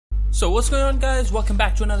So what's going on, guys? Welcome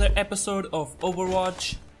back to another episode of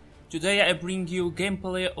Overwatch. Today I bring you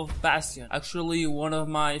gameplay of Bastion, actually one of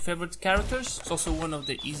my favorite characters. It's also one of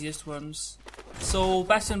the easiest ones. So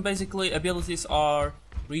Bastion basically abilities are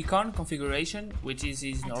recon configuration, which is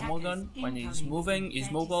his normal gun. When he's moving, he's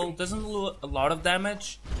mobile, doesn't do a lot of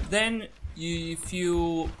damage. Then if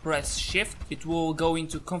you press shift, it will go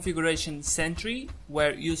into configuration Sentry,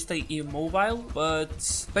 where you stay immobile,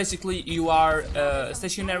 but basically you are a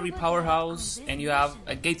stationary powerhouse and you have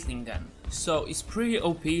a gatling gun. So it's pretty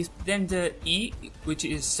OP. Then the E, which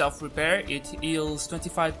is self-repair, it heals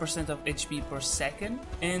 25% of HP per second.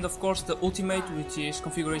 And of course the ultimate, which is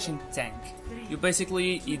configuration tank.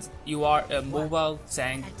 You are a mobile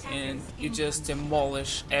tank and you just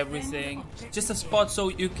demolish everything. Just a spot so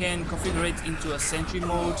you can configure it into a sentry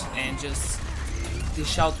mode and just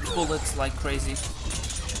dish out bullets like crazy.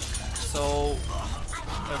 So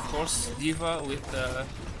of course Diva with the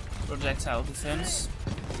projectile defense.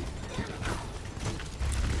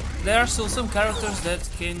 There are still some characters that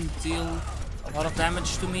can deal a lot of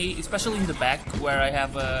damage to me, especially in the back, where I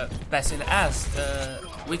have a Bastion as a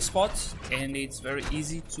weak spot and it's very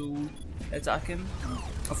easy to attack him.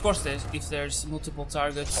 Of course, if there's multiple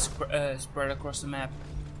targets spread across the map,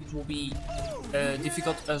 it will be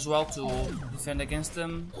difficult as well to defend against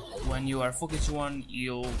them. When you are focused one,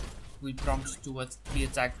 you'll be prompt to be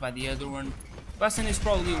attacked by the other one. Bastion is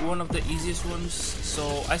probably one of the easiest ones,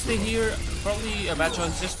 so I stay here, probably a bad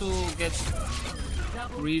choice just to get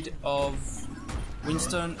rid of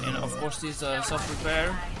Winston, and of course this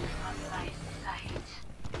self-repair.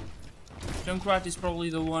 Junkrat is probably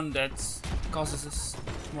the one that causes us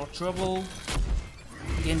more trouble.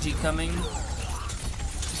 Genji coming.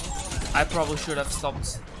 I probably should have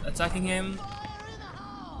stopped attacking him.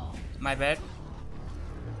 My bad.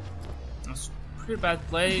 Pretty bad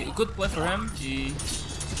play, good play for him. He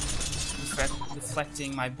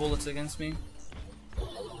deflecting my bullets against me.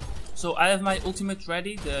 So I have my ultimate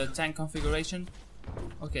ready, the tank configuration.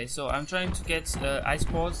 Okay, so I'm trying to get ice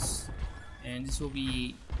pods, and this will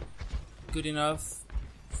be good enough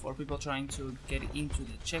for people trying to get into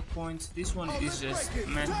the checkpoint. This one is just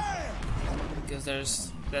meant because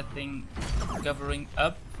there's that thing covering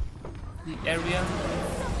up the area.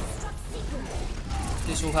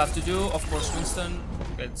 This will have to do. Of course Winston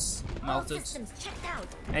gets melted.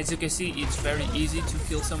 As you can see, it's very easy to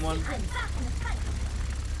kill someone.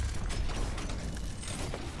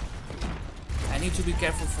 I need to be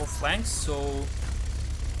careful for flanks so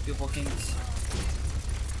people can't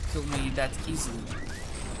kill me that easily.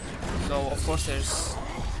 So of course there's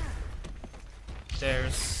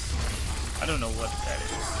I don't know what that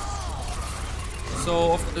is.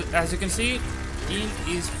 So as you can see, in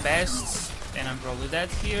is best. And I'm probably dead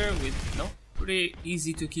here with pretty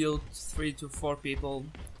easy to kill 3 to 4 people.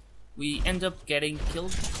 We end up getting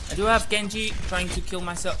killed. I do have Genji trying to kill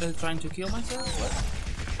myself. What?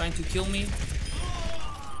 Trying to kill me.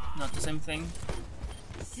 Not the same thing.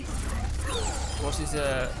 Of course, it's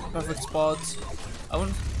a perfect spot.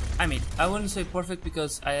 I wouldn't say perfect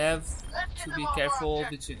because I have to be careful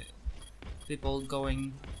between people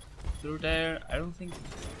going through there. I don't think.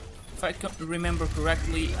 If I remember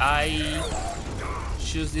correctly, I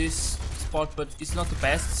choose this spot, but it's not the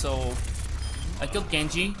best, so I killed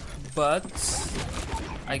Genji, but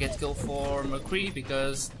I get killed for McCree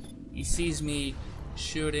because he sees me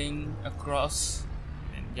shooting across,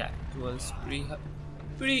 and yeah, it was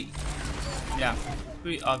pretty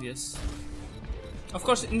obvious. Of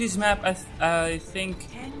course, in this map, I think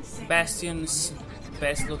Bastion's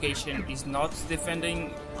best location is not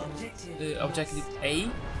defending the objective A.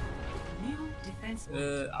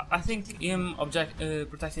 I think him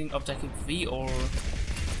protecting objective V, or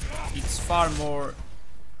it's far more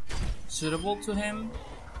suitable to him.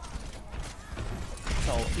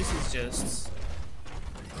 So this is just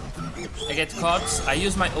I get caught. I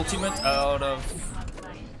use my ultimate out of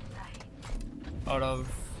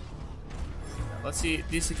let's see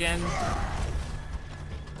this again.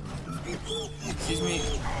 Excuse me.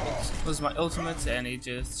 It was my ultimate and it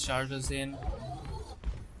just charges in.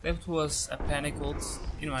 That was a panic ult,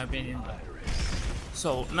 in my opinion.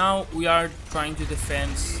 So now we are trying to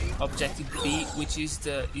defend objective B, which is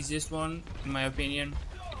the easiest one, in my opinion.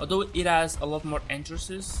 Although it has a lot more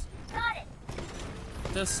entrances,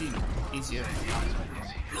 it does seem easier.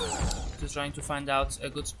 Just trying to find out a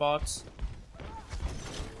good spot.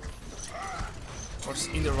 Of course,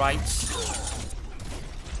 in the right.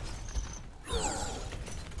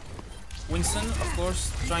 Winston, of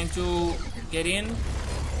course, trying to get in.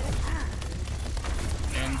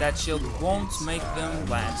 And that shield won't make them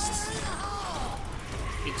last.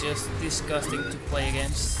 It's just disgusting to play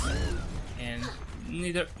against, and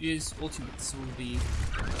neither is ultimates will be.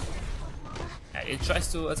 It tries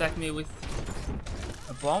to attack me with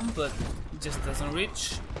a bomb, but it just doesn't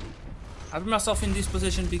reach. I put myself in this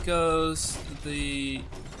position because the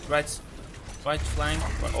right flank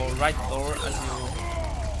or right door,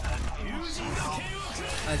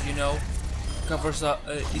 as you know, covers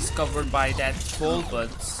is covered by that pole, but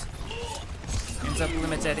ends up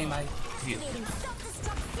limiting my view.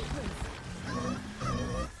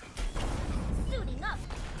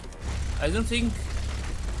 I don't think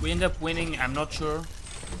we end up winning. I'm not sure.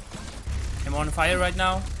 I'm on fire right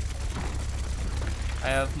now. I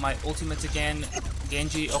have my ultimate again,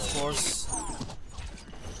 Genji, of course.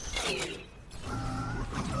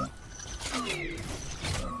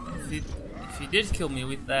 If he did kill me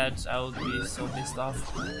with that, I would be so pissed off.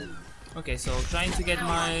 Okay, so trying to get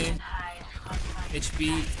my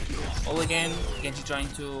HP all again. Genji trying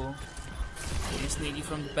to get sneaky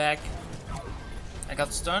from the back. I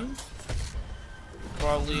got stunned.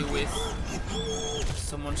 Probably with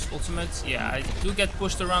someone's ultimate. Yeah, I do get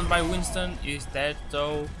pushed around by Winston. Is dead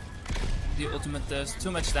though. The ultimate does too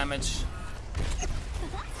much damage,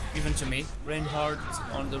 even to me. Reinhardt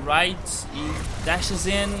on the right. He dashes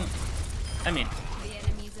in. I mean,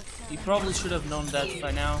 he probably should have known that by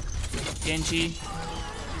now. Genji.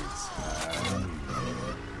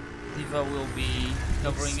 Diva will be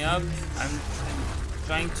covering up. I'm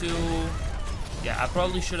trying to. Yeah, I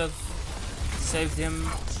probably should have saved him.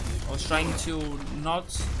 I was trying to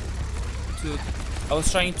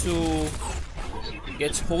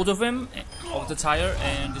get hold of him, of the tire,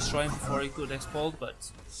 and destroy him before he could explode,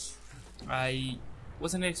 but I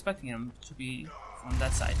wasn't expecting him to be on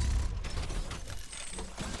that side.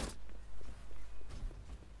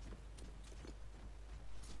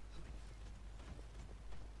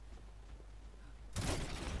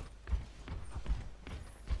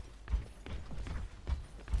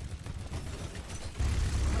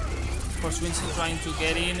 Of course, Winston trying to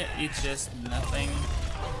get in, it's just nothing.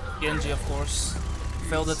 Genji, of course,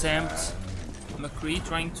 failed attempt. McCree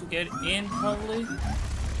trying to get in, probably.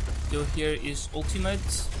 Still here is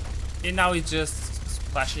ultimate. And now it's just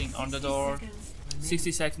splashing on the door.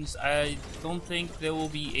 60 seconds, I don't think they will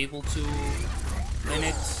be able to win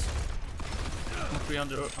it. McCree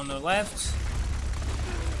on the left.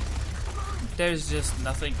 There's just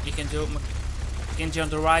nothing he can do. Genji on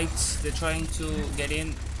the right, they're trying to get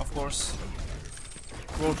in, of course.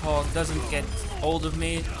 Roadhog doesn't get hold of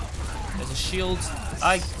me. There's a shield.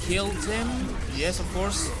 I killed him. Yes, of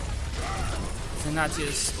course.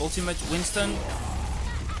 Zenatia's ultimate. Winston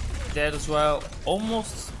dead as well.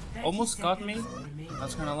 Almost got me.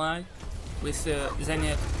 Not gonna lie. With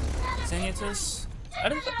Zenyatus.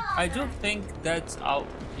 I do think that's how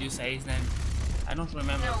you say his name. I don't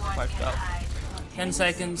remember quite well. 10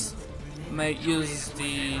 seconds. May use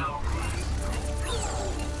the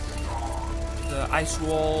ice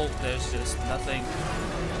wall. There's just nothing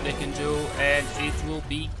they can do, and it will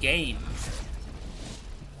be game.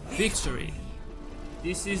 Victory.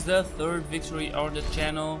 This is the third victory on the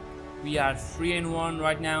channel. We are 3-1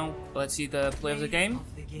 right now. Let's see the play of the game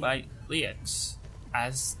by Lex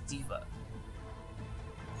as Diva.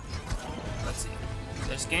 Let's see.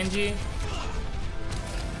 There's Genji.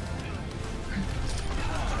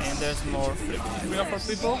 And there's more 3 or 4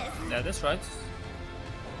 people. Yeah, that's right.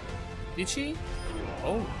 Did she?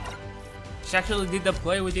 Oh, she actually did the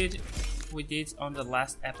play we did on the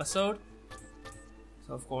last episode.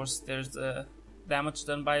 So of course there's the damage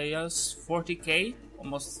done by us. 40k,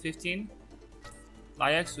 almost 15.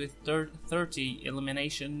 Lyax with 30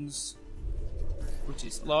 eliminations, which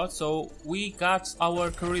is a lot. So we got our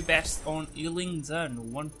career best on healing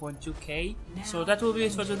done, 1.2k. So that will be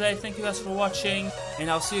it for today. Thank you guys for watching, and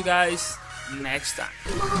I'll see you guys next time.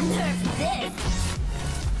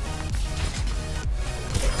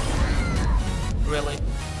 Really?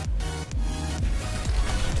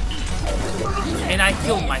 And I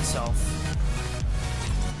killed myself.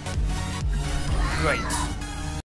 Great.